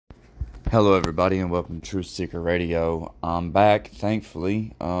Hello, everybody, and welcome to Truth Seeker Radio. I'm back,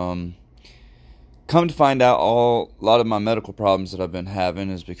 thankfully. Come to find out, a lot of my medical problems that I've been having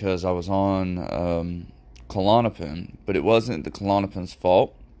is because I was on Klonopin, but it wasn't the Klonopin's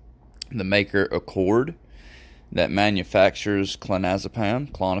fault. The maker Accord, that manufactures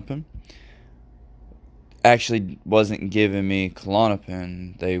Klonopin, actually wasn't giving me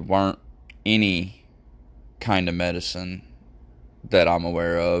Klonopin. They weren't any kind of medicine that I'm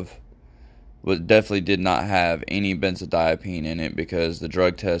aware of. Definitely did not have any benzodiazepine in it, because the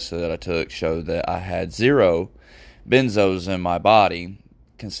drug test that I took showed that I had 0 benzos in my body.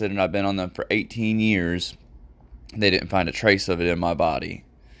 Considering I've been on them for 18 years, they didn't find a trace of it in my body.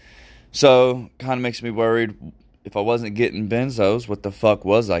 So, kind of makes me worried. If I wasn't getting benzos, what the fuck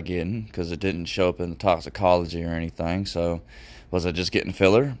was I getting? Because it didn't show up in the toxicology or anything. So, was I just getting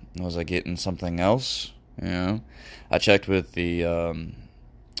filler? Was I getting something else? I checked with the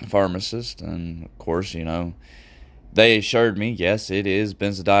pharmacist, and of course, they assured me, yes, it is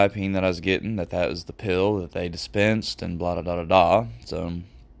benzodiazepine that I was getting, that was the pill that they dispensed, and blah, blah, blah, blah. So,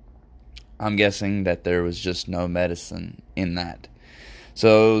 I'm guessing that there was just no medicine in that.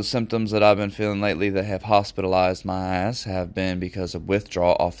 So, symptoms that I've been feeling lately that have hospitalized my ass have been because of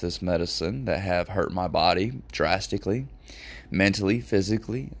withdrawal off this medicine that have hurt my body drastically, mentally,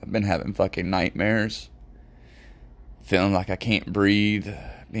 physically. I've been having fucking nightmares, feeling like I can't breathe,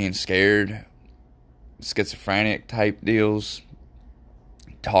 being scared, schizophrenic type deals,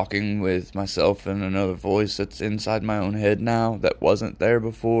 talking with myself in another voice that's inside my own head now that wasn't there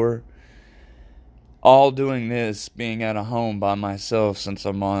before. All doing this, being at a home by myself since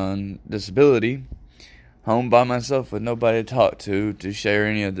I'm on disability, home by myself with nobody to talk to share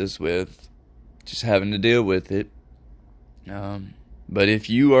any of this with, just having to deal with it. But if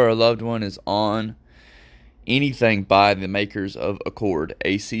you or a loved one is on anything by the makers of Accord,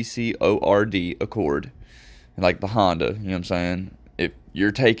 Accord, Accord, like the Honda, you know what I'm saying? If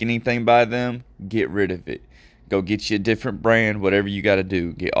you're taking anything by them, get rid of it. Go get you a different brand, whatever you got to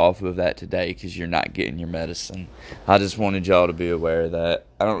do. Get off of that today, because you're not getting your medicine. I just wanted y'all to be aware of that.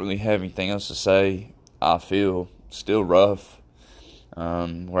 I don't really have anything else to say. I feel still rough.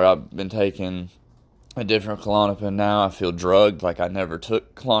 Where I've been taking a different Klonopin now, I feel drugged like I never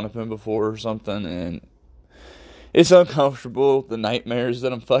took Klonopin before or something, and it's uncomfortable, the nightmares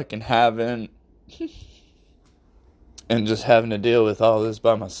that I'm fucking having, and just having to deal with all this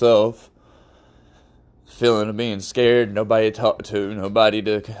by myself. Feeling of being scared, nobody to talk to, nobody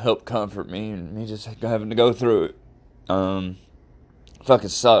to help comfort me, and me just having to go through it. Fucking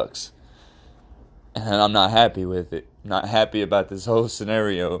sucks. And I'm not happy with it. Not happy about this whole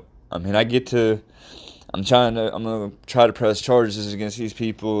scenario. I mean, I'm gonna try to press charges against these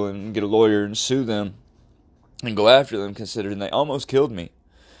people and get a lawyer and sue them and go after them, considering they almost killed me.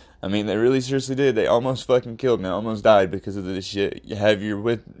 I mean, they really seriously did. They almost fucking killed me. I almost died because of this shit. I've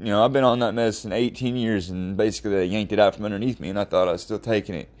been on that medicine 18 years, and basically they yanked it out from underneath me, and I thought I was still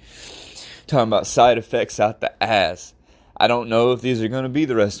taking it. Talking about side effects out the ass. I don't know if these are going to be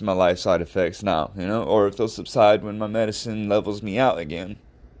the rest of my life side effects now, or if they'll subside when my medicine levels me out again.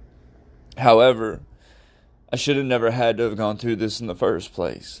 However, I should have never had to have gone through this in the first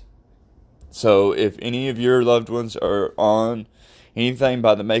place. So if any of your loved ones are on anything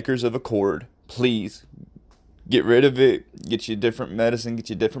by the makers of Accord, please get rid of it. Get you a different medicine. Get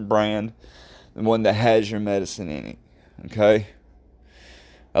you a different brand. The one that has your medicine in it. Okay?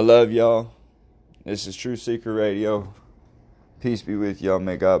 I love y'all. This is True Seeker Radio. Peace be with y'all.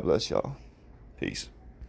 May God bless y'all. Peace.